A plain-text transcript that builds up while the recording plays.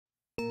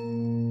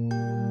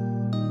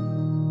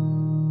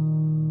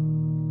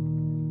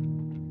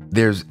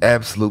There's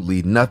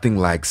absolutely nothing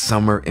like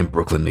summer in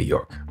Brooklyn, New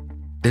York.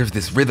 There's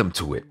this rhythm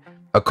to it,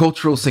 a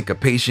cultural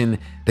syncopation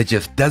that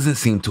just doesn't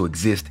seem to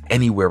exist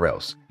anywhere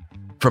else.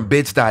 From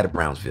Bed-Stuy to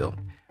Brownsville,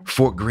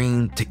 Fort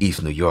Greene to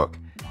East New York,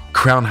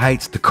 Crown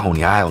Heights to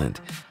Coney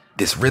Island,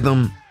 this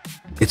rhythm,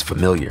 it's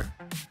familiar.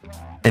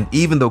 And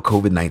even though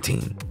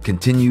COVID-19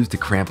 continues to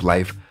cramp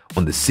life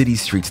on the city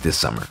streets this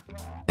summer,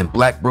 and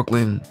Black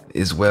Brooklyn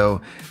is,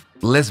 well,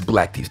 less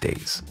black these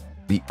days,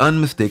 the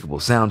unmistakable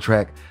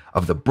soundtrack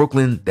of the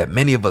Brooklyn that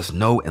many of us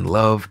know and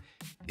love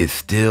is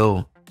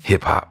still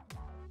hip-hop.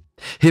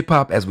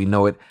 Hip-hop as we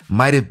know it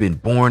might have been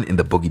born in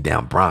the boogie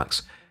down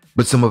Bronx,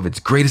 but some of its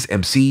greatest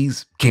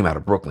MCs came out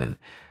of Brooklyn.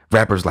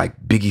 Rappers like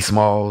Biggie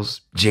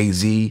Smalls,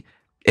 Jay-Z,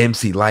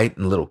 MC Lyte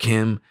and Lil'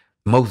 Kim,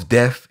 Mos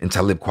Def and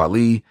Talib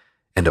Kweli,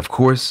 and of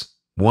course,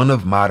 one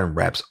of modern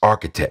rap's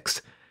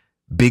architects,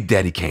 Big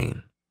Daddy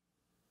Kane.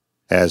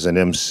 As an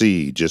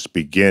MC just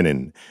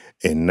beginning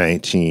in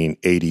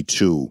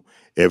 1982,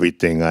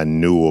 everything I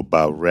knew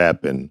about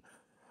rapping,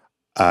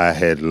 I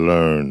had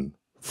learned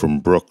from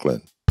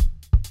Brooklyn.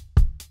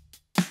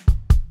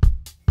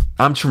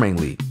 I'm Tremaine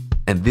Lee,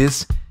 and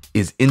this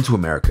is Into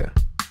America.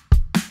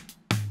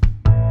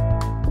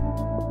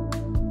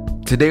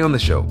 Today on the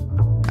show,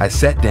 I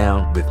sat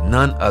down with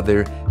none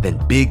other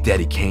than Big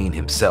Daddy Kane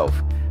himself,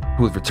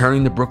 who is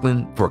returning to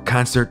Brooklyn for a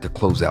concert to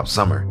close out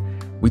summer.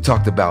 We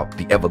talked about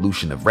the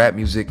evolution of rap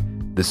music,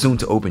 the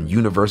soon-to-open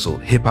Universal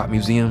Hip Hop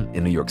Museum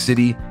in New York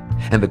City,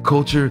 and the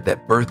culture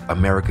that birthed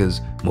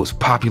America's most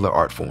popular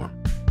art form.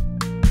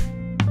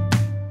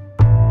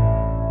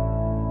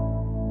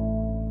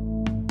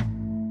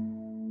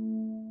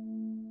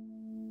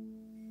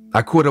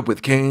 I caught up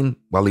with Kane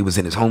while he was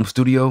in his home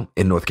studio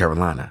in North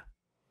Carolina.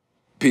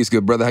 Peace,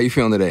 good brother. How you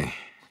feeling today?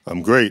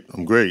 I'm great.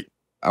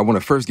 I want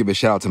to first give a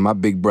shout out to my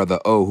big brother,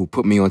 O, who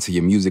put me onto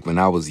your music when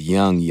I was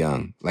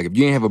young. Like, if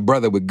you ain't have a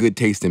brother with good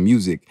taste in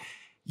music,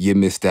 you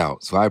missed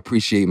out. So I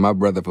appreciate my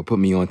brother for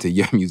putting me onto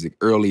your music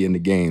early in the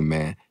game,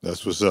 man.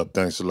 That's what's up.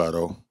 Thanks a lot,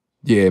 O.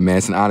 Yeah, man,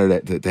 it's an honor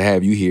to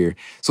have you here.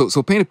 So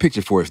paint a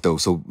picture for us, though.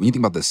 So when you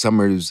think about the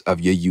summers of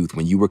your youth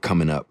when you were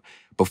coming up,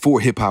 before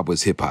hip-hop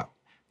was hip-hop,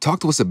 talk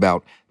to us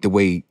about the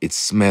way it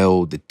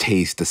smelled, the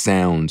taste, the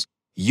sounds.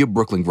 You're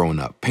Brooklyn growing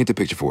up. Paint the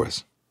picture for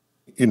us.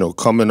 You know,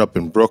 coming up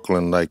in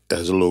Brooklyn, like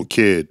as a little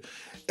kid,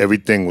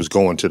 everything was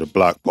going to the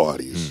block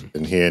parties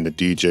and hearing the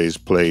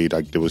DJs played.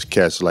 Like there was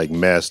cats like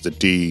Master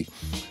D,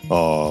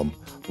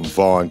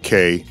 Vaughn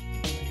K,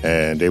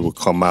 and they would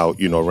come out,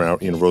 you know,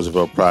 around in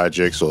Roosevelt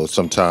Projects, or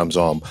sometimes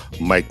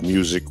Mike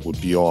Music would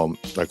be on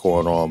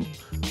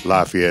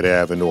Lafayette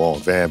Avenue or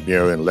on Van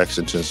Buren,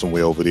 Lexington,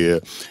 somewhere over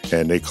there,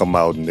 and they come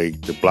out and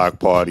the block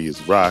party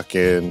is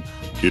rocking.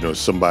 You know,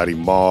 somebody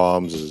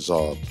moms is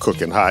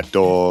cooking hot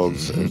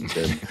dogs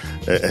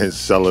and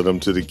selling them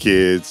to the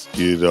kids.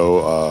 You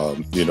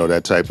know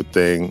that type of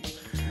thing.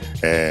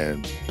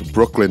 And the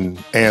Brooklyn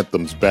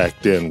anthems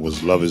back then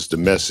was "Love Is the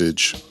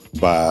Message"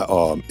 by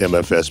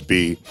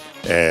MFSB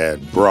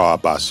and "Bra"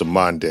 by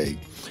Samande.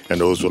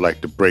 And those were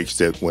like the breaks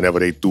that whenever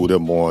they threw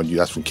them on,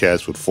 that's when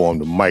cats would form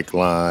the mic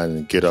line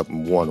and get up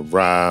and want to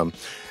rhyme.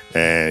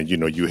 And, you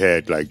know, you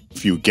had like a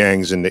few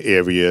gangs in the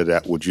area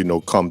that would, you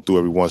know, come through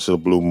every once in a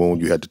blue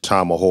moon. You had the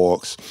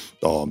Tomahawks,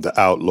 the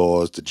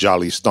Outlaws, the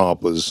Jolly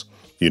Stompers,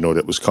 you know,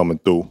 that was coming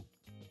through.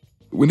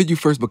 When did you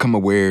first become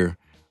aware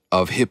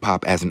of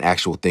hip-hop as an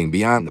actual thing,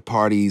 beyond the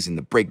parties and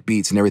the break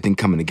beats and everything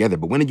coming together?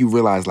 But when did you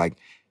realize, like,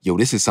 yo,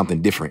 this is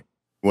something different?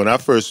 When I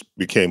first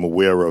became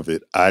aware of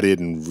it, I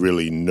didn't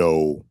really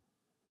know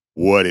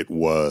what it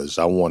was.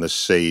 I want to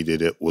say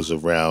that it was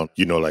around,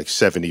 you know, like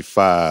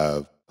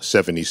 75,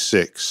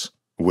 76,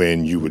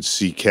 when you would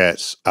see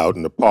cats out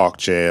in the park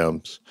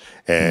jams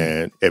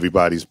and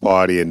everybody's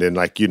partying. And then,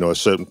 like, you know, at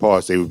certain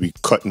parts, they would be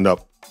cutting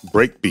up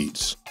break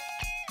beats.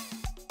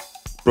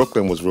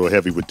 Brooklyn was real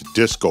heavy with the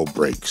disco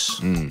breaks.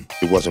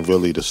 It wasn't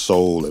really the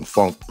soul and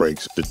funk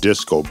breaks, the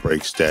disco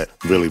breaks that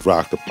really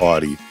rocked the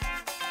party.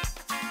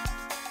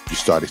 You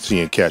started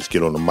seeing cats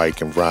get on the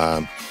mic and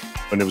rhyme.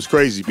 And it was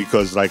crazy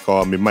because, like,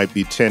 it might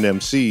be 10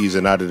 MCs,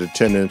 and out of the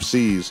 10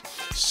 MCs,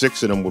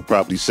 6 of them would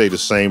probably say the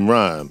same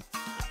rhyme,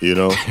 you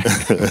know?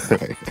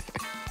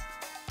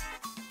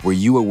 Were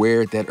you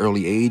aware at that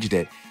early age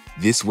that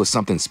this was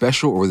something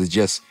special, or was it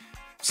just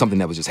something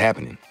that was just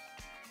happening?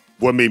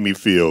 What made me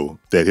feel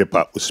that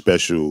hip-hop was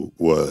special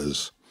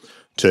was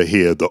to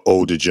hear the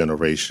older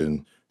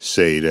generation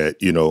say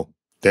that, you know,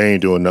 they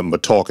ain't doing nothing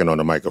but talking on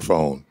the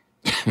microphone.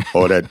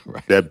 Or that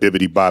that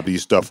bibbity-bobbity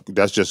stuff,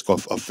 that's just a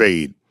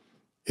fade.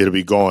 It'll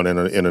be gone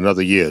in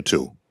another year or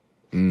two.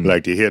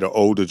 Like, to hear the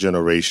older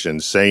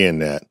generation saying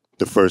that,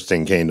 the first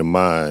thing came to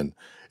mind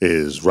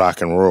is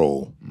rock and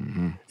roll.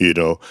 You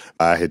know,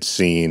 I had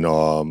seen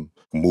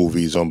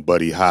movies on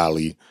Buddy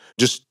Holly,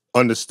 just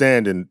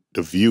understanding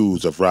the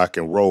views of rock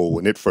and roll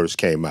when it first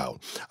came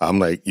out. I'm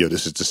like, yo,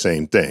 this is the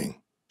same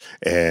thing.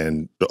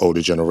 And the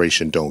older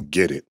generation don't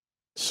get it.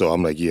 So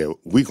I'm like, yeah,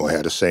 we gonna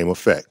have the same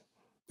effect,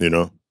 you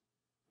know?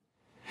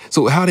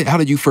 So how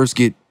did you first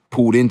get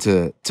pulled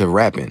into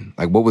rapping?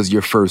 Like, what was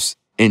your first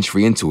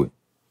entry into it?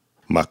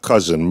 My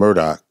cousin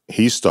Murdoch,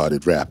 he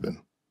started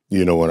rapping.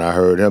 When I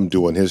heard him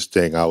doing his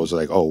thing, I was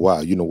like, oh,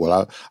 wow.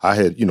 I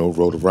had,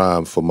 wrote a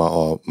rhyme for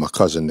my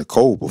cousin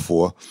Nicole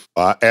before.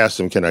 I asked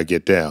him, can I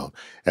get down?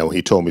 And when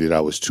he told me that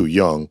I was too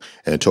young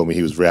and told me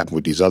he was rapping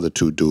with these other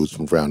two dudes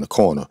from around the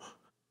corner,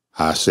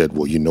 I said,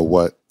 well, you know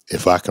what?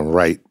 If I can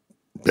write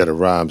better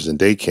rhymes than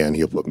they can,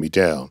 he'll put me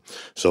down.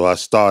 So I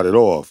started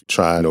off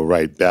trying to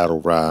write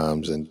battle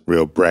rhymes and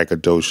real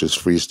braggadocious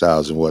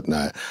freestyles and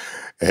whatnot.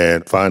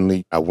 And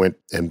finally, I went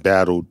and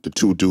battled the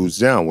two dudes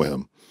down with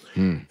him.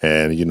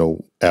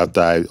 And,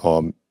 after I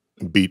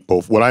beat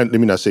both, let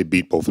me not say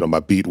beat both of them. I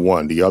beat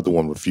one. The other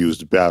one refused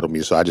to battle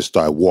me. So I just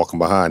started walking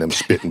behind him,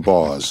 spitting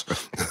bars.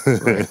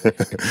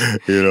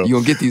 You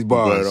gonna get these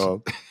bars.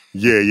 But,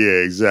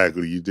 yeah,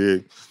 exactly. You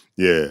did.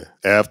 Yeah.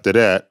 After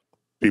that,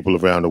 people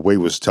around the way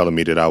was telling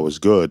me that I was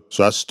good.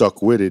 So I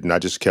stuck with it, and I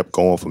just kept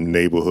going from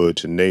neighborhood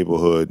to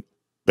neighborhood,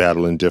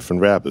 battling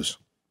different rappers.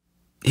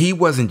 He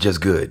wasn't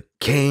just good.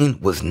 Kane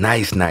was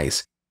nice.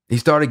 He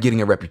started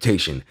getting a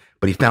reputation,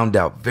 but he found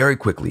out very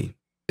quickly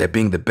that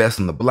being the best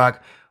on the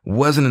block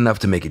wasn't enough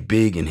to make it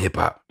big in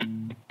hip-hop.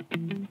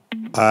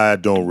 I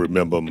don't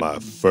remember my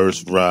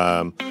first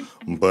rhyme,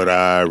 but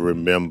I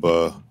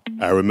remember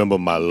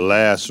my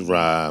last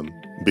rhyme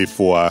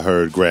before I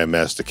heard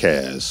Grandmaster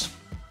Caz.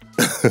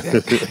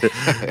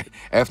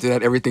 After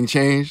that, everything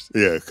changed?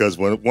 Yeah, because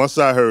once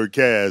I heard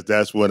Caz,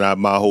 that's when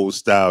my whole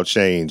style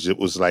changed. It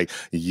was like,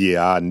 yeah,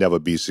 I'll never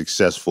be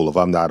successful if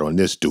I'm not on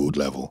this dude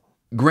level.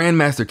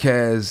 Grandmaster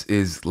Caz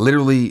is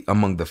literally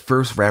among the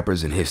first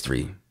rappers in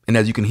history. And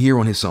as you can hear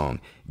on his song,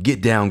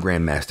 Get Down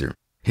Grandmaster,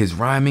 his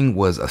rhyming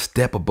was a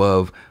step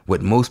above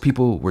what most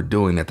people were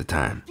doing at the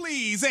time.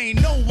 Please,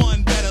 ain't no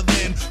one better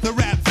than the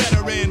rap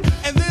veteran.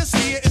 And this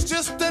here is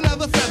just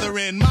another feather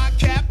in my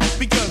cap,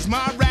 because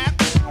my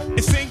rap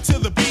is synced to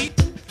the beat,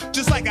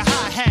 just like a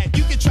hi-hat.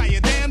 You can try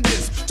your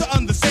damnedest to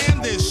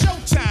understand this.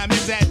 Showtime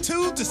is at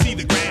 2 to see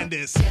the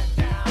grandest.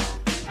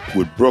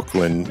 With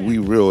Brooklyn, we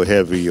real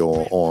heavy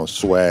on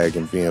swag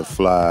and being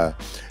fly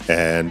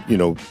and,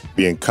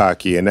 being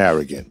cocky and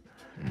arrogant.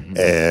 Mm-hmm.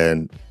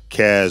 And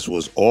Caz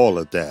was all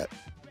of that,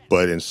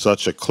 but in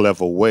such a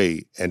clever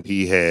way. And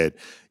he had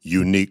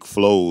unique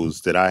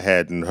flows that I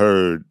hadn't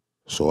heard.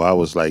 So I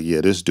was like,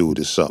 yeah, this dude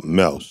is something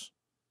else.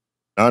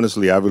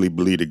 Honestly, I really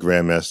believe that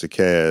Grandmaster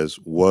Caz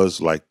was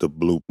like the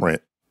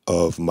blueprint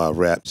of my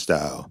rap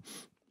style.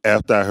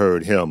 After I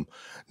heard him,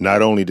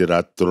 not only did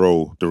I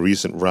throw the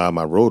recent rhyme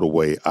I wrote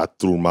away, I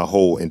threw my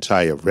whole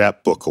entire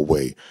rap book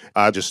away.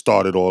 I just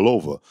started all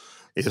over.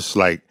 It's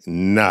like,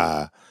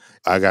 nah,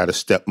 I got to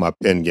step my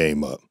pen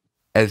game up.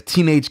 As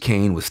teenage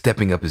Kane was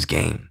stepping up his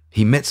game,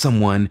 he met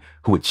someone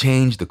who would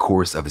change the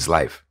course of his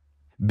life.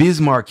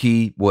 Biz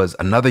Markie was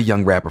another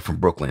young rapper from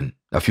Brooklyn,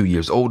 a few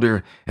years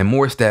older and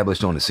more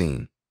established on the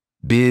scene.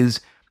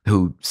 Biz,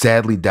 who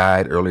sadly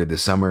died earlier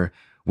this summer,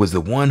 was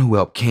the one who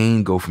helped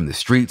Kane go from the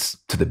streets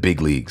to the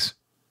big leagues.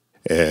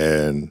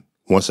 And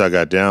once I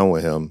got down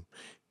with him,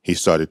 he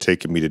started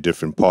taking me to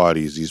different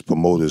parties. These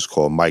promoters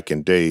called Mike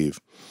and Dave.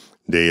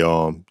 They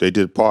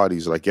did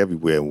parties like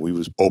everywhere, and we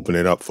was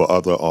opening up for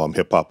other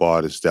hip hop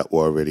artists that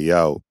were already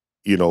out.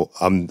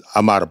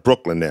 I'm out of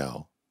Brooklyn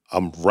now.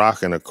 I'm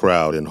rocking a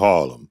crowd in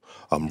Harlem.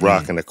 I'm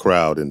rocking a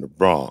crowd in the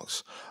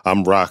Bronx.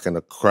 I'm rocking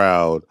a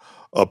crowd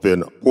up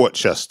in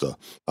Portchester.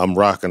 I'm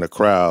rocking a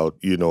crowd,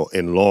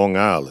 in Long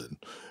Island.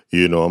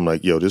 I'm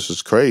like, yo, this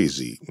is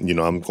crazy.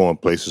 I'm going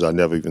places I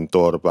never even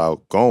thought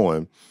about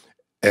going.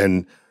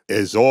 And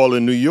it's all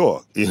in New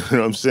York. You know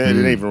what I'm saying?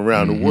 It ain't even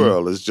around the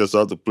world. It's just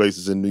other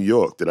places in New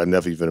York that I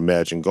never even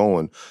imagined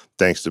going,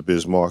 thanks to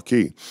Biz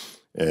Markie.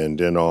 And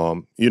then,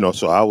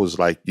 so I was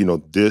like,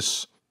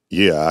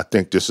 I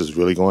think this is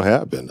really going to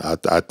happen.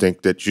 I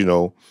think that,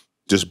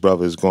 this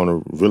brother is going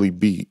to really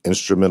be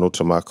instrumental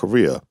to my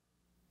career.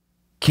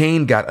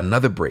 Kane got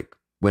another break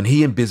when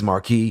he and Biz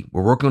Markie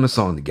were working on a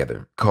song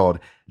together called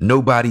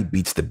Nobody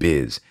Beats the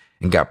Biz,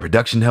 and got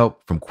production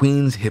help from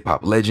Queens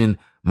hip-hop legend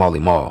Marley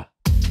Marl.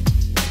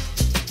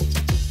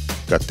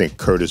 I think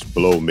Curtis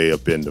Blow may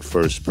have been the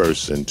first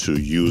person to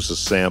use a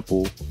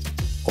sample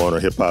on a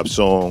hip-hop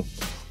song,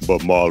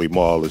 but Marley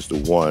Marl is the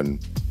one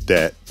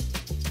that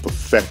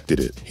perfected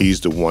it. He's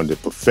the one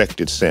that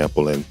perfected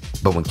sampling.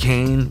 But when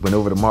Kane went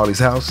over to Marley's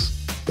house,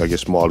 I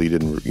guess Marley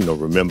didn't,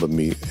 remember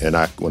me. And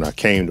when I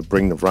came to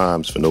bring the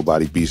rhymes for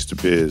Nobody Beats the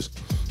Biz,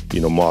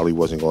 Marley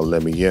wasn't going to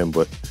let me in,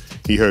 but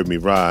he heard me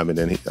rhyme, and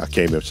then I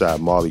came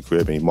inside Marley's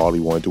crib, and Marley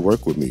wanted to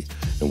work with me,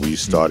 and we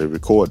started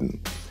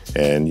recording.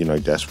 And,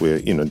 that's where,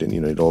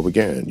 it all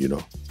began,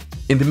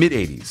 In the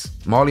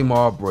mid-'80s, Marley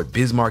Marl brought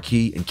Biz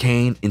Markie and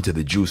Kane into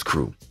the Juice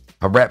Crew,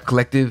 a rap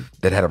collective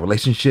that had a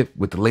relationship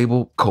with the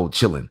label Cold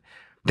Chillin'.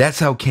 That's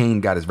how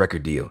Kane got his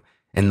record deal.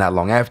 And not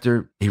long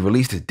after, he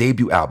released his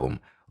debut album,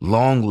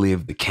 Long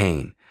Live the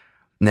Kane.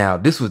 Now,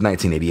 this was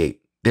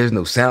 1988. There's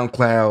no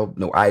SoundCloud,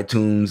 no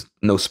iTunes,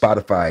 no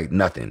Spotify,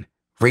 nothing.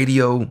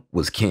 Radio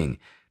was king.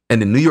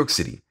 And in New York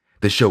City,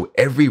 the show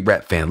every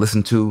rap fan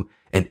listened to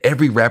and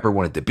every rapper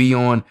wanted to be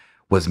on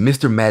was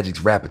Mr. Magic's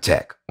Rap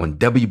Attack on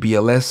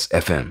WBLS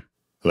FM.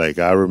 Like,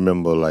 I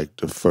remember, like,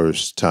 the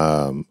first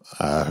time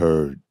I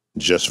heard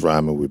Just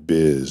Rhyming with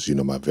Biz,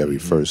 my very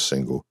first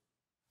single.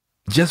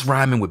 Just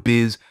Rhyming with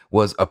Biz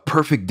was a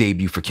perfect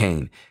debut for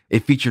Kane.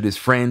 It featured his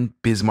friend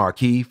Biz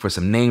Markie for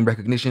some name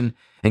recognition,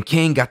 and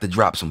Kane got to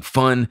drop some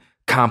fun,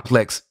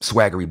 complex,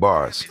 swaggery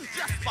bars.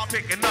 Just by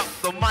picking up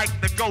the mic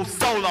to go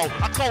solo,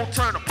 I cold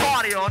turn the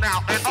party on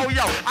out, and oh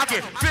yo, I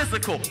get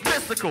physical,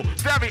 mystical,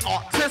 very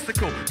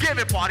artistical,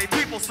 giving party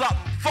people something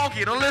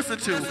funky to listen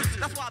to.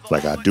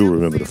 Like, I do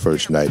remember the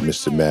first night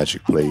Mr.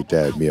 Magic played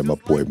that. Me and my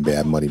boy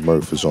Mad Money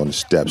Murph was on the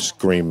steps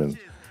screaming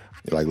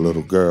like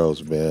little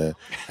girls, man,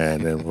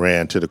 and then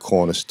ran to the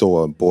corner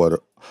store and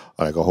bought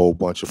like a whole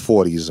bunch of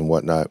 40s and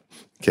whatnot.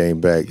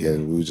 Came back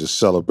and we were just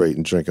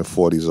celebrating, drinking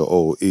 40s of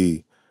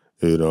OE,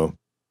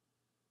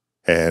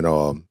 And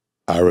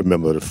I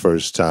remember the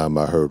first time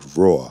I heard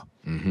Raw,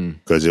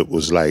 because it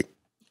was like,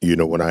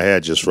 when I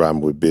had Just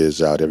Rhyming with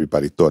Biz out,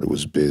 everybody thought it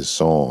was Biz's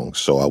song,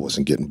 so I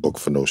wasn't getting booked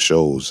for no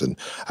shows, and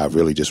I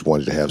really just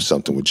wanted to have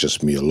something with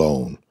just me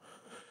alone.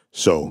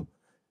 So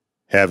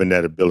having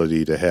that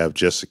ability to have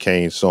just a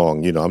Kane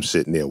song, I'm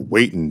sitting there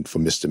waiting for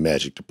Mr.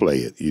 Magic to play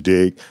it, you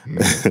dig?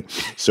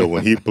 So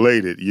when he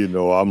played it,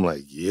 I'm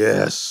like,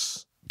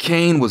 yes.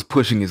 Kane was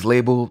pushing his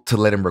label to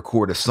let him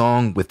record a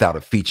song without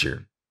a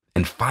feature.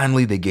 And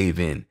finally they gave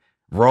in.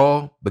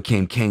 Raw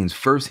became Kane's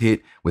first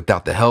hit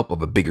without the help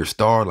of a bigger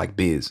star like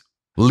Biz.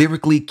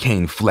 Lyrically,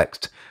 Kane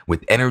flexed.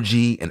 With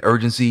energy and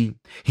urgency,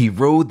 he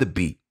rode the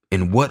beat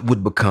in what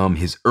would become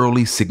his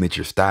early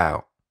signature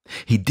style.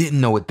 He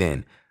didn't know it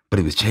then, but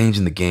it was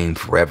changing the game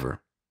forever.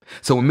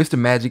 So when Mr.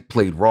 Magic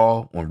played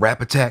Raw on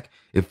Rap Attack,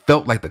 it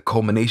felt like the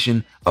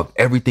culmination of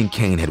everything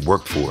Kane had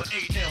worked for.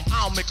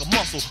 I'll make a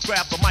muscle,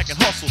 grab the mic and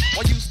hustle.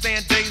 While you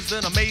stand dazed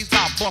and amazed,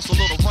 I'll bust a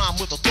little rhyme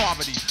with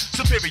authority,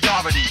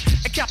 superiority,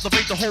 and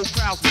captivate the whole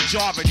crowd's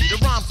majority.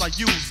 The rhymes I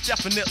use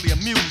definitely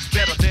amuse,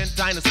 better than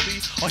Dynasty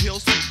or Hill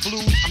Street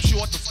Blues. I'm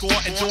sure to score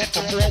and door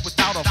for more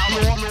without a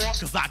floor,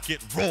 cause I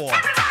get raw.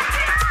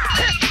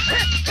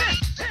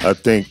 I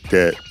think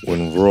that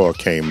when Raw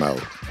came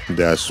out,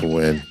 that's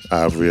when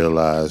I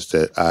realized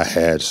that I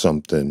had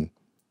something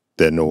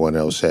that no one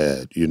else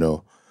had,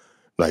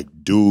 Like,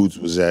 dudes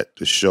was at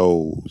the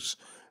shows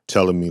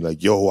telling me,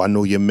 like, yo, I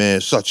know your man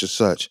such and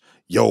such.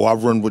 Yo, I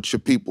run with your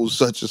people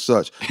such and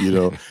such,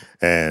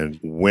 and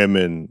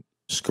women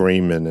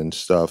screaming and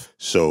stuff.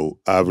 So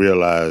I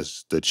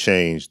realized the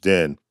change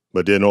then.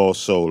 But then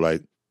also,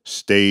 like,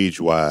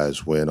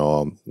 stage-wise, when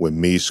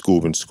me,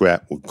 Scoob, and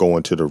Scrap would go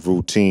into the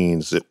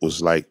routines, it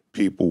was like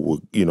people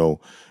would,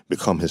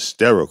 become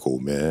hysterical,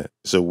 man.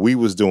 So we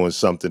was doing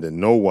something that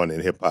no one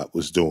in hip-hop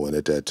was doing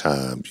at that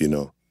time,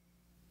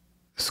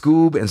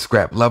 Scoob and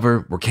Scrap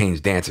Lover were Kane's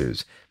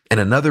dancers, and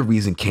another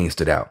reason Kane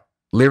stood out.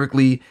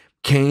 Lyrically,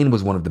 Kane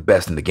was one of the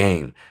best in the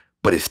game,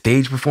 but his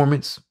stage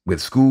performance, with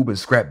Scoob and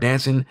Scrap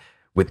dancing,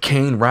 with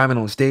Kane rhyming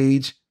on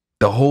stage,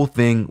 the whole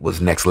thing was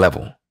next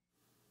level.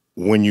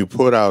 When you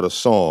put out a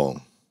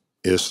song,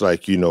 it's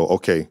like,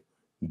 okay,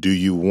 do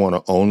you want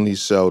to only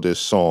sell this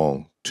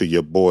song to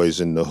your boys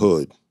in the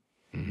hood?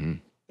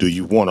 Do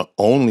you want to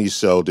only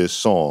sell this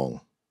song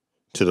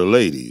to the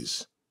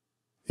ladies?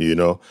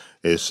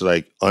 It's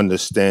like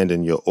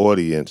understanding your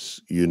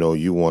audience, you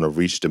want to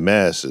reach the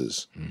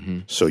masses.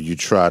 So you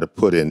try to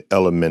put in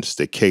elements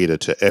that cater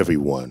to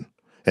everyone.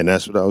 And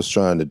that's what I was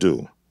trying to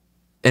do.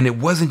 And it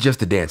wasn't just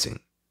the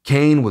dancing.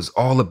 Kane was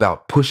all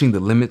about pushing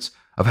the limits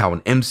of how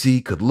an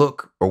MC could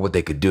look or what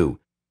they could do.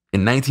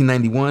 In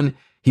 1991,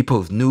 he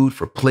posed nude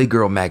for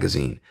Playgirl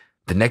magazine.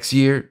 The next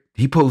year,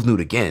 he posed nude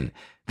again,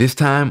 this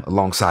time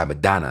alongside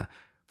Madonna,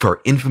 for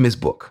her infamous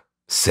book,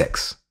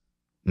 Sex.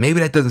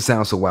 Maybe that doesn't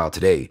sound so wild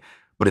today,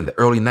 but in the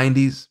early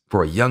 90s,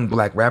 for a young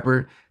black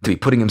rapper to be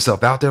putting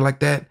himself out there like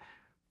that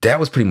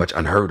was pretty much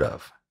unheard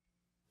of.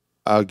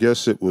 I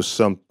guess it was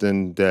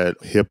something that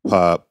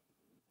hip-hop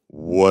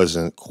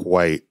wasn't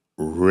quite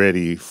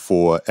ready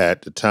for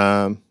at the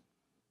time.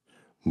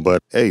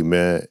 But hey,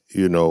 man,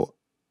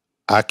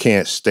 I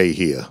can't stay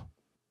here.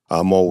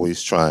 I'm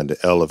always trying to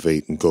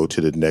elevate and go to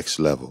the next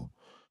level.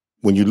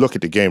 When you look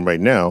at the game right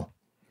now,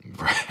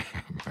 right.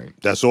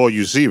 That's all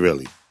you see,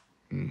 really.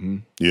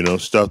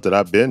 Stuff that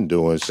I've been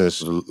doing since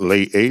the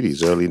late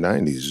 80s, early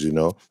 90s,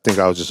 I think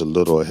I was just a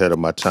little ahead of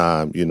my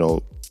time,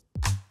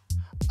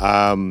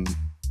 I'm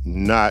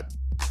not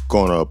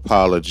going to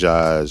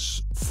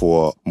apologize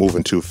for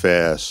moving too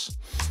fast.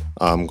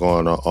 I'm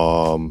going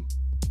to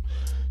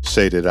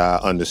say that I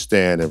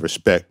understand and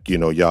respect,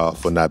 y'all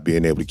for not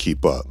being able to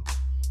keep up.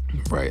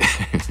 Right.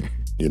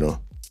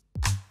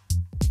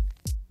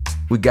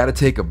 We got to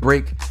take a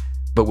break,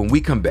 but when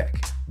we come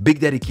back, Big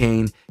Daddy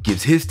Kane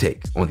gives his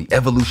take on the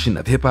evolution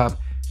of hip-hop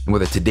and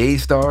whether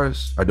today's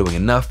stars are doing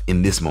enough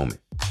in this moment.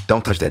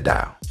 Don't touch that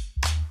dial.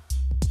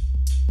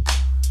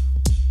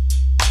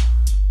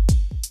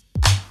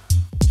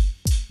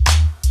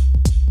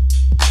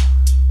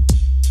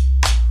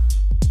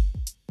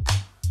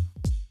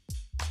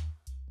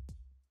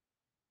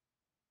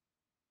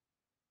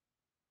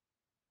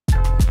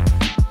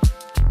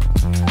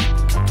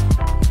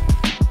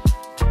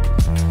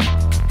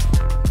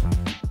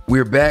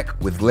 We're back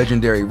with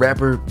legendary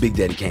rapper Big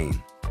Daddy Kane.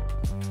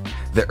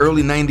 The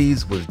early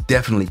 90s was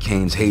definitely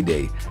Kane's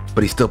heyday,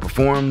 but he still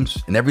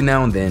performs and every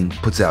now and then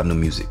puts out new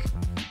music.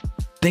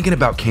 Thinking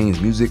about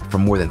Kane's music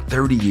from more than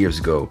 30 years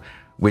ago,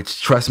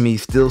 which, trust me,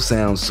 still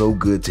sounds so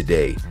good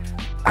today.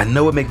 I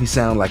know it makes me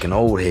sound like an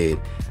old head,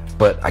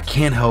 but I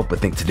can't help but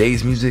think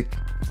today's music,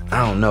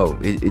 I don't know,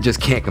 it just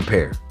can't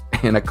compare.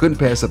 And I couldn't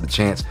pass up the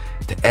chance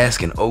to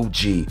ask an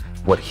OG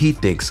what he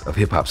thinks of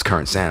hip-hop's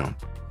current sound.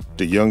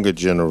 The younger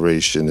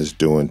generation is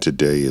doing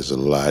today is a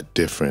lot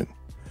different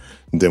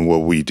than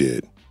what we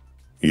did,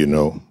 you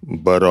know?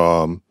 But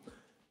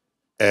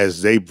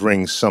as they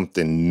bring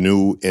something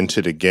new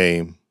into the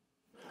game,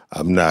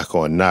 I'm not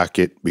going to knock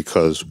it,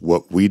 because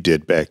what we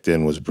did back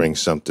then was bring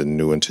something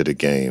new into the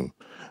game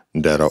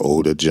that our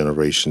older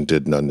generation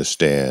didn't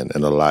understand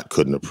and a lot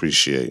couldn't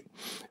appreciate.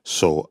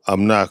 So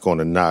I'm not going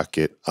to knock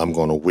it. I'm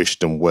going to wish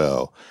them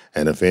well.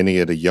 And if any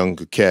of the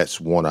younger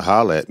cats want to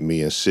holler at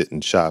me and sit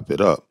and chop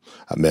it up,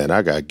 man,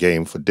 I got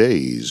game for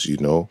days, you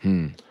know.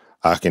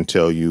 I can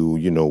tell you,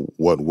 you know,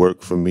 what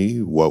worked for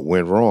me, what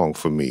went wrong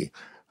for me.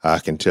 I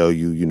can tell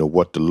you, you know,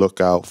 what to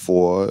look out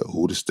for,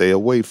 who to stay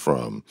away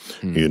from.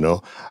 You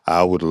know,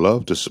 I would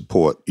love to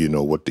support, you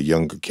know, what the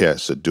younger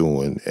cats are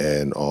doing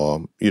and,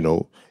 you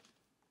know,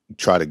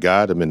 try to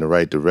guide them in the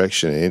right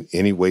direction in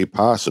any way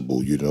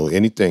possible. You know,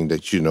 anything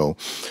that, you know,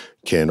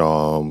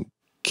 can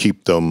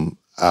keep them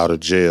out of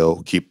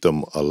jail, keep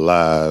them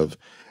alive,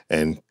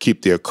 and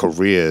keep their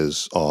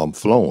careers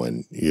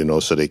flowing, you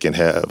know, so they can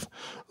have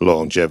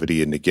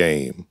longevity in the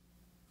game.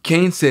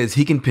 Kane says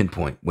he can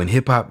pinpoint when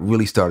hip-hop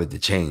really started to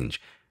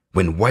change,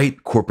 when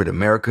white corporate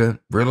America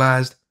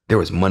realized there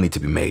was money to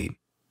be made.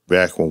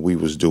 Back when we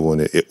was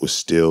doing it, it was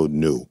still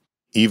new.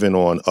 Even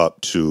on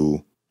up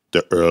to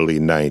the early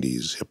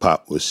 90s,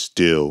 hip-hop was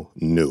still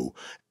new.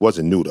 It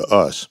wasn't new to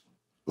us.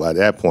 By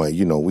that point,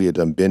 you know, we had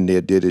done been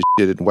there, did this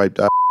shit, and wiped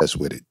our ass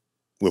with it.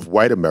 With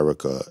white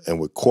America and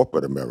with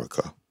corporate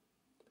America,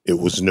 it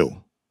was new.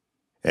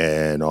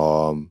 And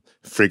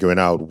figuring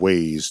out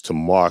ways to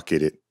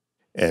market it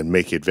and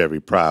make it very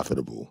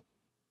profitable.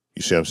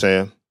 You see what I'm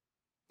saying?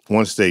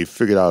 Once they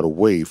figured out a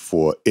way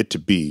for it to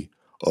be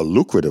a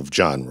lucrative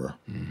genre,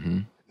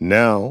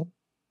 now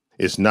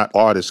it's not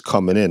artists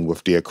coming in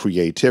with their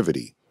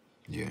creativity.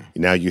 Yeah.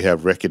 Now you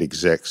have record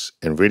execs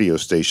and radio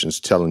stations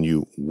telling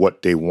you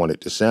what they want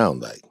it to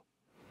sound like.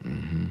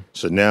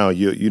 So now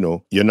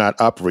you're not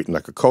operating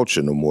like a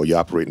culture no more. You're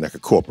operating like a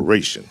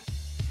corporation.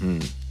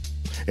 And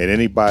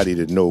anybody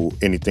that know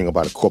anything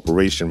about a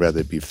corporation, whether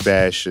it be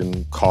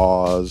fashion,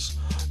 cars,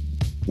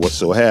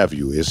 whatso have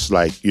you, it's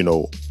like, you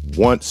know,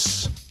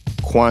 once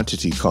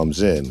quantity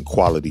comes in,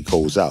 quality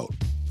goes out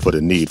for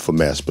the need for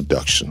mass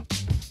production.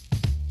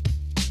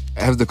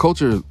 Has the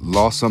culture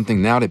lost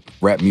something now that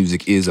rap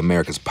music is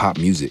America's pop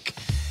music?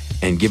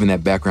 And given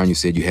that background, you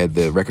said you had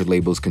the record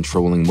labels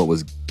controlling what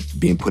was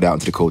being put out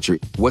into the culture.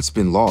 What's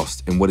been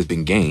lost and what has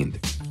been gained?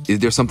 Is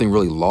there something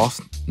really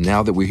lost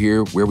now that we're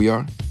here where we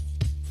are?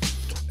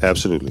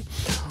 Absolutely.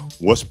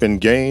 What's been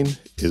gained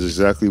is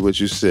exactly what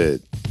you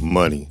said,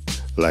 money.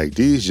 Like,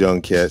 these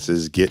young cats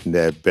is getting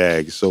that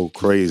bag so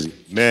crazy.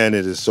 Man,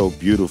 it is so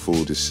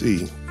beautiful to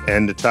see.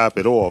 And to top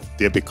it off,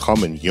 they're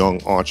becoming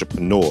young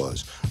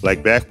entrepreneurs.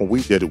 Like, back when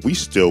we did it, we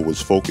still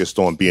was focused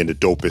on being the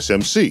dopest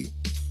MC.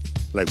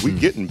 Like, we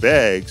getting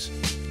bags,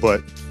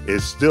 but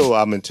it's still,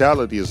 our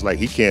mentality is like,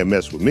 he can't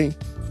mess with me.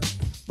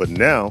 But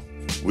now,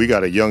 we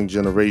got a young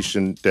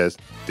generation that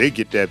they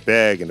get that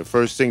bag, and the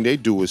first thing they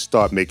do is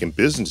start making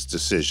business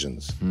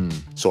decisions.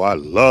 So I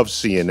love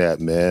seeing that,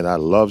 man. I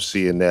love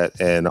seeing that,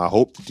 and I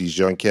hope that these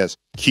young cats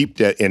keep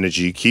that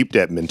energy, keep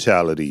that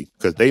mentality,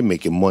 because they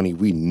making money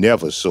we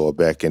never saw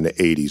back in the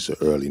 80s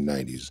or early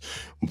 90s.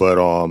 But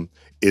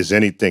is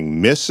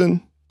anything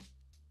missing?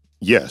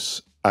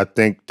 Yes. I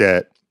think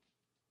that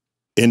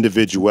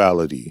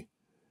individuality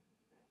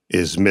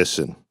is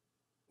missing,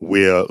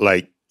 where,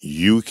 like,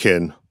 you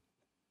can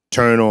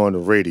turn on the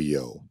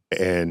radio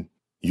and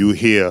you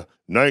hear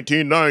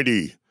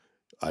 1990.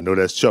 I know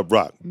that's Chuck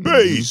Rock.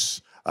 Bass.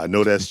 I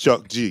know that's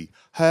Chuck G.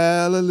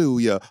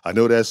 Hallelujah. I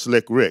know that's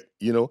Slick Rick.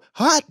 You know,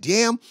 hot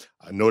damn.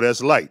 I know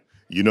that's Light.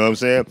 You know what I'm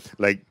saying?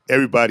 Like,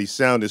 everybody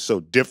sounded so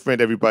different.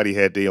 Everybody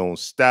had their own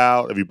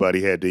style.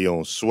 Everybody had their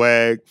own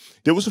swag.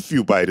 There was a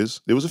few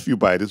biters.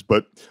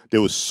 But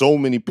there was so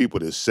many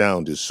people that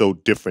sounded so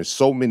different.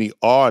 So many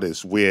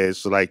artists where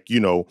it's like, you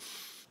know,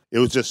 it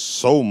was just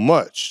so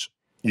much,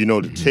 you know,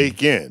 to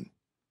take in.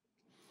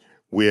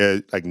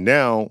 Where, like,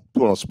 now,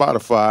 put on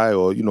Spotify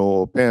or, you know,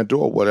 or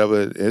Pandora or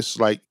whatever, it's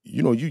like,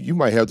 you know, you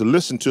might have to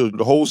listen to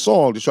the whole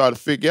song to try to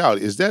figure out,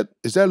 is that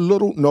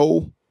little?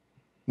 No,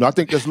 I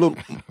think that's little.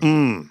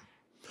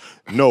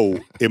 No,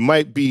 it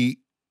might be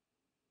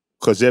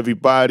because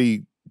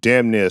everybody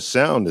damn near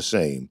sound the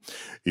same,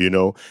 you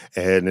know?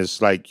 And it's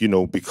like, you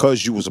know,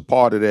 because you was a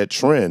part of that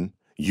trend,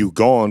 you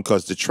gone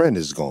because the trend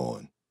is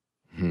gone.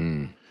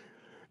 You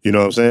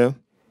know what I'm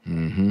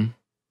saying?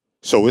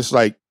 So it's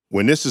like,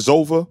 when this is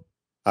over,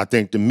 I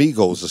think the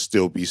Migos will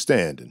still be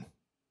standing.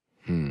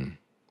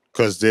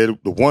 Because they're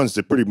the ones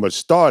that pretty much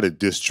started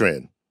this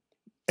trend.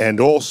 And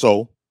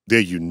also, they're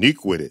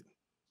unique with it.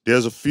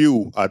 There's a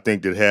few, I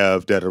think, that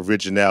have that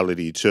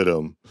originality to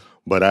them.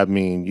 But I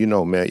mean, you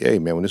know, man, hey,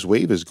 man, when this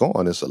wave is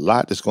gone, there's a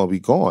lot that's going to be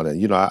gone.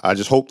 And, you know, I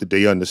just hope that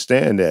they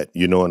understand that,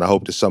 you know, and I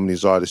hope that some of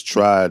these artists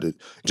try to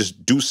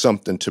just do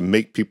something to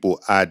make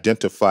people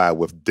identify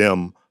with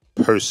them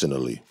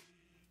personally.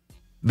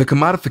 The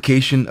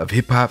commodification of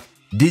hip-hop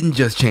didn't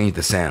just change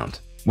the sound.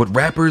 What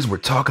rappers were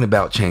talking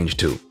about changed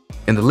too.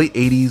 In the late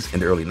 80s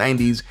and the early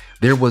 90s,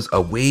 there was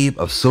a wave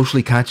of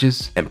socially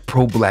conscious and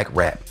pro-black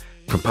rap,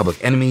 from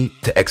Public Enemy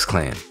to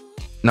X-Clan.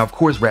 Now, of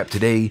course, rap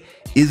today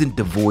isn't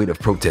devoid of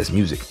protest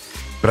music,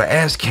 but I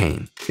asked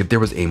Kane if there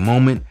was a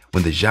moment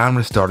when the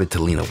genre started to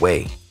lean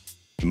away.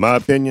 In my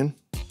opinion,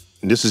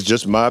 and this is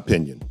just my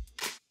opinion,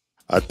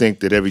 I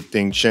think that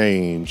everything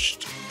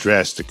changed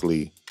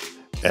drastically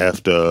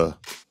after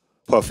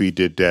Puffy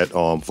did that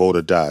vote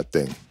or die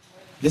thing.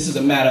 This is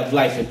a matter of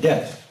life or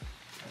death.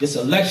 This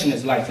election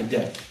is life or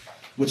death,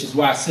 which is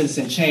why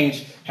Citizen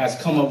Change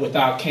has come up with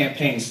our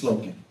campaign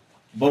slogan,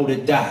 vote or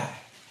die.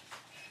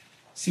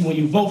 See, when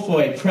you vote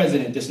for a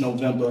president this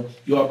November,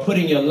 you are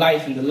putting your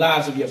life and the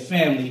lives of your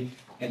family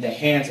in the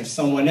hands of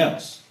someone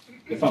else.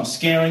 If I'm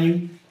scaring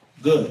you,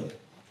 good,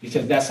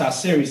 because that's how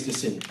serious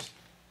this is.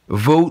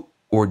 Vote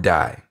or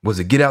Die was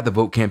a get out the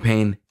vote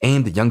campaign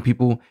aimed at young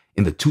people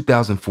in the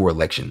 2004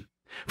 election,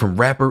 from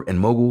rapper and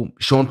mogul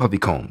Sean Puffy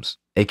Combs,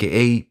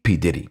 aka P.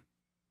 Diddy.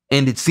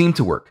 And it seemed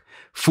to work.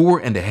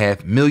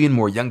 4.5 million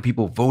more young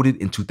people voted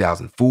in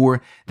 2004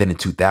 than in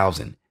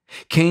 2000.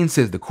 Kane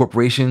says the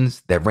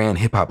corporations that ran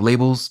hip-hop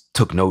labels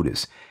took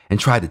notice and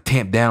tried to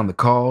tamp down the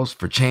calls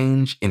for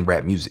change in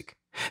rap music.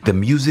 The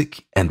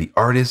music and the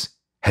artists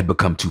had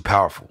become too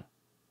powerful.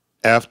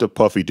 After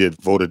Puffy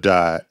did Vote or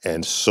Die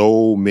and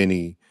so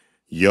many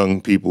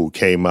young people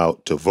came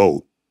out to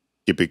vote,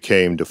 it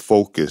became the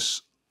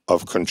focus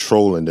of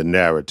controlling the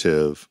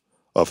narrative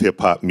of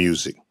hip-hop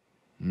music.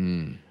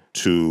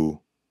 To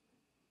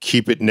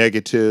keep it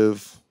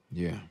negative.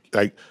 Yeah.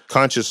 Like,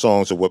 conscious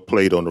songs are what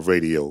played on the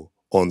radio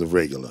on the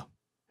regular.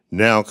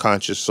 Now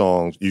conscious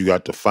songs you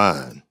got to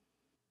find.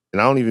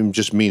 And I don't even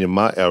just mean in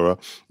my era,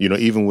 you know,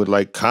 even with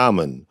like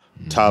Common,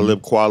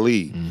 Talib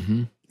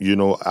Kweli, you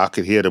know, I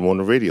could hear them on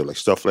the radio. Like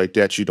stuff like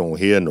that you don't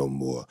hear no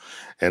more.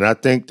 And I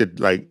think that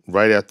like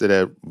right after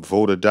that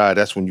Vote or Die,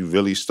 that's when you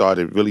really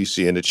started really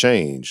seeing the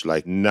change.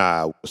 Like,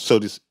 nah, so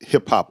this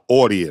hip hop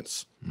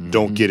audience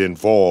don't get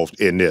involved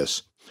in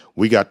this.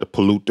 We got to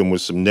pollute them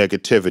with some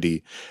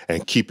negativity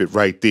and keep it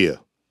right there.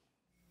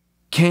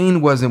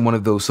 Kane wasn't one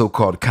of those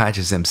so-called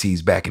conscious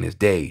MCs back in his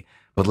day,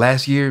 but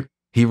last year,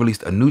 he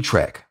released a new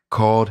track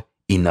called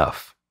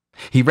Enough.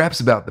 He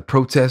raps about the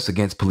protests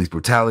against police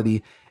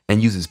brutality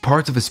and uses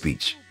parts of a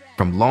speech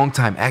from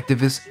longtime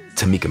activist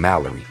Tamika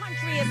Mallory.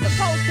 Country is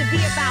supposed to be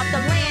about the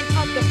land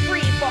of the free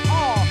for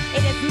all.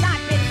 It has not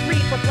been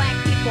free for black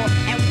people,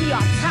 and we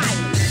are tired.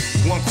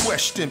 One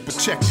question,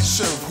 protect and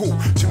serve who?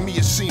 To me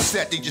it seems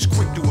that they just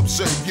quick to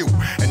observe you,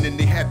 and then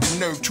they have the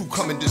nerve to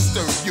come and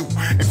disturb you,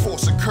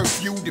 enforce a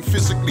curfew to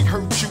physically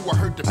hurt you.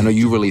 I know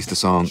you released the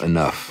song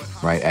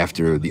Enough, right,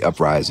 after the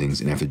uprisings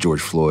and after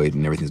George Floyd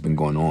and everything that's been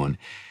going on.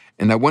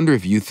 And I wonder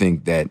if you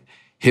think that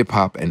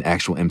hip-hop and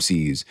actual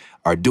MCs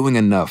are doing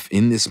enough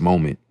in this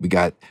moment. We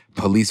got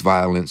police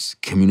violence,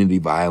 community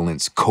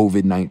violence,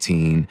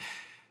 COVID-19,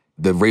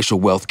 the racial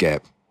wealth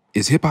gap.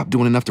 Is hip-hop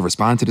doing enough to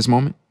respond to this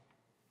moment?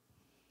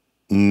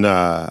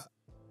 Nah,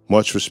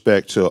 much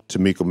respect to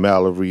Tamika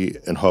Mallory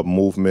and her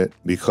movement,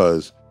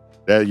 because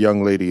that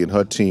young lady and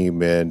her team,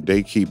 man,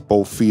 they keep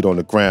both feet on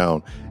the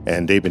ground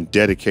and they've been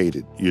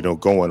dedicated, you know,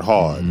 going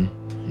hard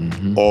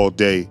all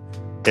day,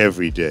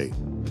 every day.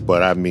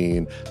 But I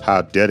mean,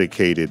 how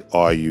dedicated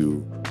are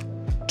you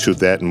to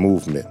that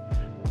movement?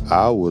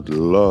 I would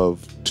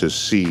love to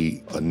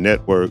see a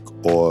network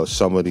or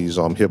some of these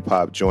hip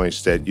hop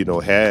joints that, you know,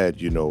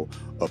 had, you know,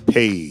 a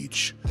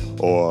page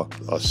or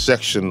a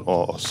section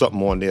or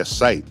something on their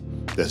site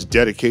that's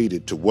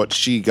dedicated to what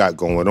she got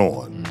going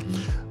on.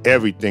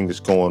 Everything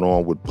that's going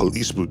on with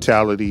police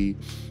brutality,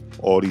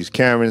 all these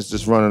Karens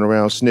that's running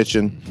around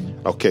snitching.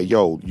 Okay,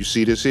 yo, you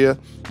see this here?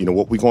 You know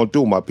what we gonna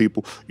do, my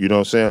people? You know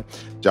what I'm saying?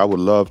 I would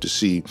love to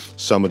see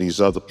some of these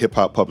other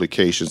hip-hop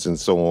publications and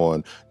so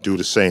on do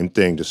the same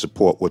thing to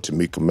support what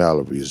Tamika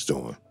Mallory is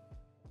doing.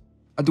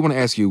 I do want to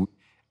ask you,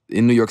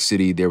 in New York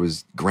City, there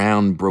was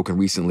ground broken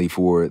recently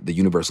for the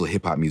Universal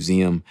Hip Hop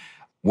Museum.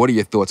 What are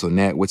your thoughts on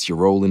that? What's your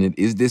role in it?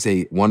 Is this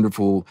a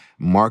wonderful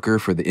marker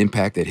for the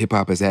impact that hip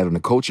hop has had on the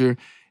culture?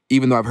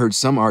 Even though I've heard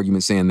some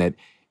arguments saying that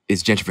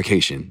it's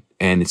gentrification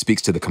and it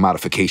speaks to the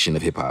commodification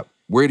of hip hop.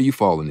 Where do you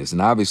fall in this?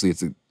 And obviously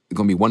it's going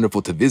to be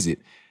wonderful to visit,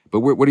 but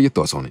what are your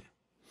thoughts on it?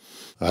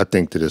 I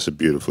think that it's a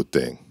beautiful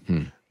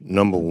thing.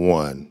 Number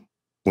one,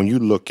 when you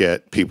look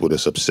at people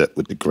that's upset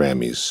with the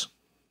Grammys,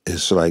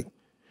 it's like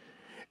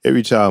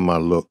every time I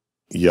look,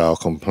 y'all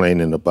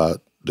complaining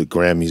about the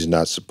Grammys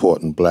not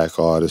supporting black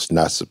artists,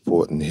 not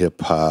supporting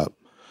hip-hop.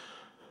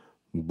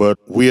 But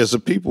we as a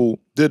people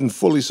didn't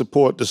fully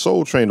support the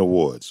Soul Train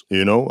Awards,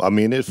 you know? I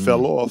mean, it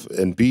fell off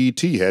and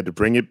BET had to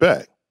bring it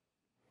back.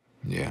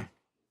 Yeah.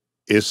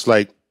 It's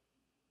like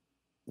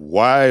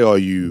Why are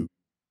you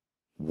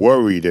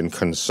worried and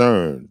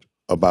concerned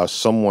about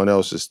someone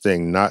else's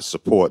thing not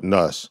supporting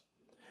us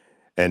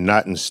and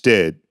not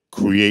instead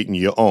creating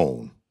your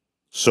own?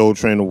 Soul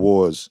Train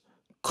Awards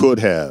could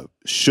have,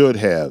 should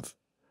have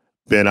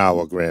been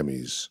our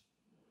Grammys.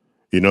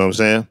 You know what I'm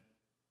saying?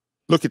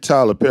 Look at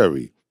Tyler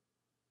Perry.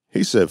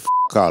 He said, F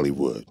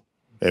Hollywood,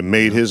 and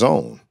made his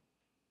own.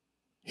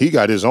 He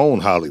got his own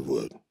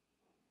Hollywood.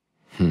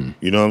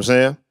 You know what I'm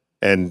saying?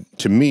 And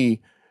to me,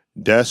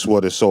 that's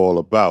what it's all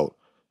about.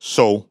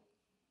 So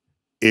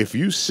if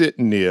you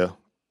sitting there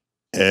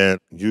and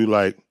you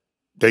like,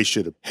 they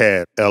should have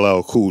had LL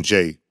Cool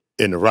J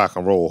in the Rock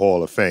and Roll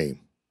Hall of Fame.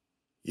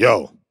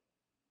 Yo,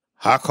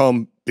 how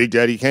come Big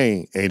Daddy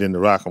Kane ain't in the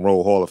Rock and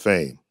Roll Hall of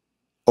Fame?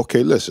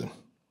 Okay, listen.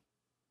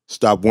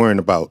 Stop worrying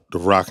about the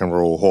Rock and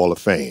Roll Hall of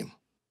Fame.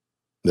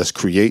 Let's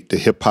create the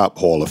Hip Hop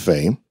Hall of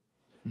Fame,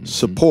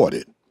 support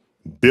it,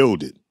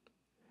 build it,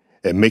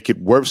 and make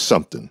it worth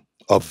something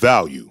of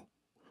value.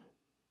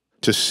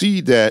 To see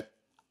that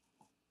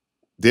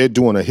they're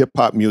doing a hip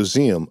hop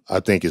museum, I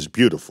think is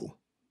beautiful.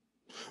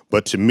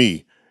 But to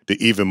me, the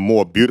even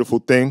more beautiful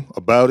thing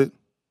about it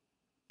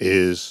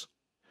is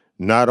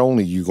not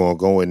only you gonna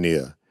go in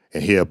there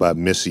and hear about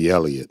Missy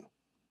Elliott,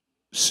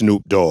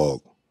 Snoop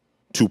Dogg,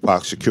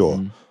 Tupac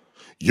Shakur,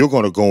 you're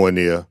gonna go in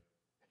there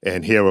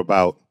and hear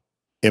about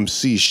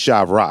MC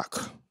Sha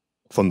Rock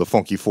from the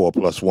Funky 4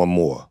 Plus One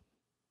More.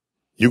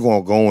 You're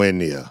gonna go in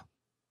there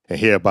and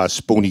hear about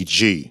Spoonie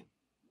G.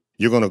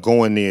 You're gonna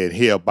go in there and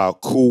hear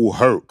about Kool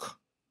Herc.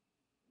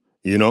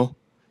 You know?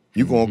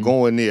 You're gonna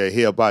go in there and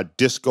hear about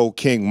Disco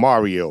King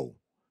Mario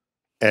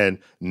and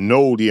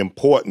know the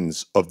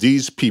importance of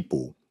these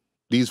people,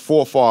 these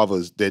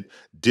forefathers that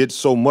did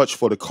so much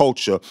for the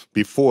culture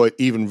before it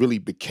even really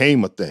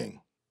became a thing.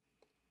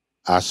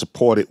 I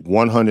support it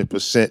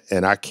 100%,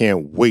 and I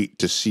can't wait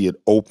to see it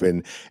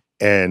open.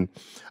 And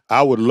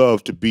I would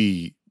love to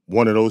be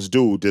one of those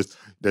dudes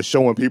that's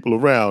showing people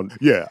around.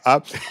 Yeah,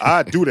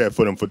 I do that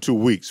for them for 2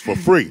 weeks for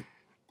free.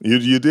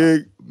 You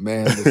dig?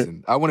 Man,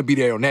 listen, I want to be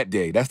there on that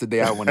day. That's the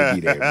day I want to be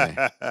there,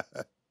 man.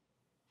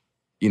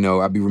 You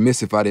know, I'd be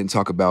remiss if I didn't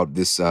talk about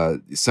this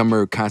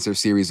summer concert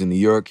series in New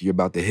York. You're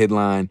about to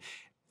headline.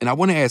 And I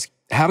want to ask,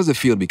 how does it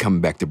feel to be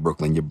coming back to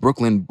Brooklyn? You're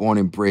Brooklyn born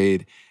and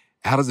bred.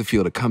 How does it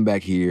feel to come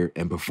back here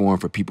and perform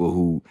for people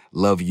who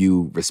love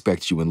you,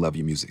 respect you, and love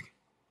your music?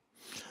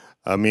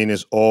 I mean,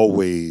 it's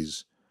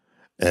always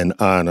an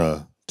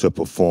honor to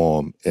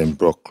perform in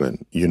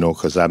Brooklyn, you know,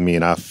 because I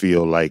mean, I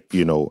feel like,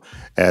 you know,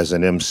 as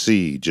an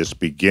MC just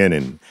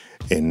beginning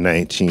in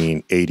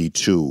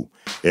 1982,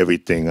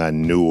 everything I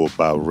knew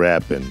about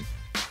rapping,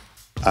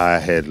 I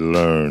had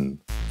learned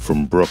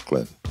from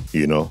Brooklyn,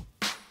 you know,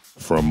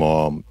 from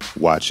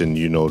watching,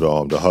 you know,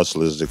 the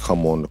hustlers that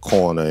come on the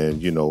corner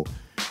and, you know,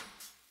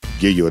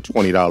 give you a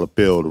 $20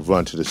 bill to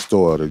run to the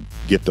store to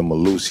get them a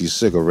Lucy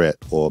cigarette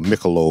or a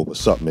Michelob or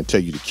something and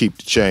tell you to keep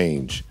the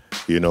change.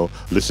 You know,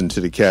 listen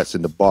to the cats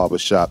in the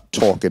barbershop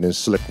talking in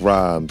slick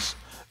rhymes,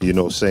 you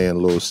know, saying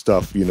little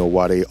stuff, you know,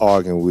 while they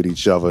arguing with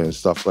each other and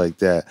stuff like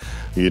that.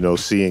 You know,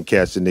 seeing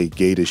cats in their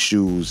gator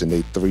shoes and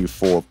they 3,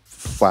 4,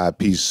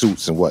 5-piece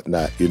suits and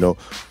whatnot, you know.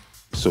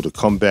 So to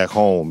come back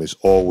home is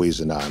always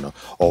an honor,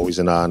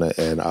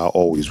 and I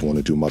always want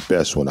to do my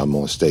best when I'm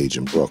on stage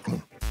in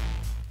Brooklyn.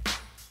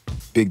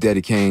 Big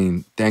Daddy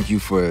Kane, thank you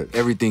for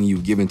everything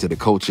you've given to the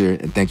culture,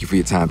 and thank you for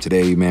your time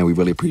today, man. We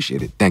really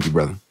appreciate it. Thank you,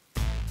 brother.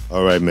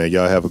 All right, man.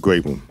 Y'all have a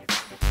great one.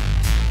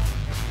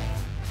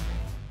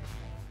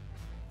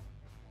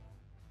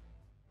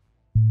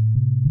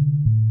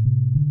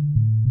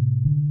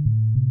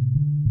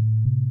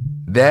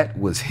 That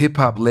was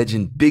hip-hop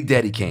legend Big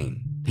Daddy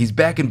Kane. He's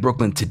back in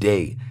Brooklyn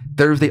today,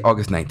 Thursday,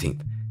 August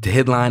 19th, to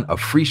headline a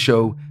free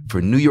show for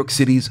New York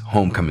City's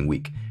Homecoming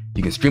Week.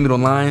 You can stream it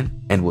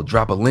online, and we'll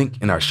drop a link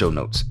in our show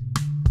notes.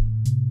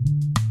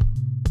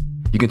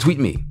 You can tweet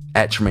me,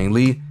 @Tremaine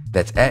Lee,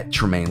 that's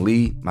 @Tremaine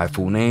Lee, my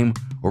full name,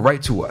 or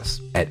write to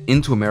us at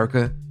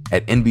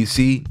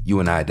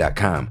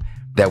intoamerica@NBCUNI.com.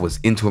 That was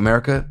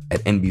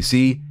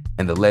intoamerica@NBC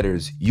and the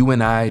letters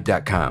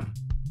UNI.com.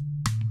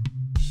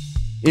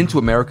 Into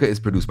America is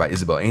produced by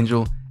Isabel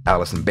Angel,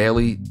 Allison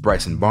Bailey,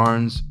 Bryson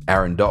Barnes,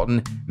 Aaron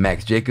Dalton,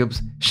 Max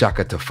Jacobs,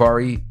 Shaka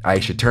Tafari,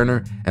 Aisha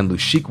Turner, and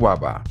Lushik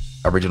Waba.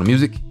 Original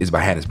music is by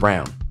Hannes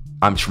Brown.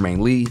 I'm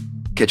Tremaine Lee.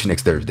 Catch you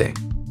next Thursday.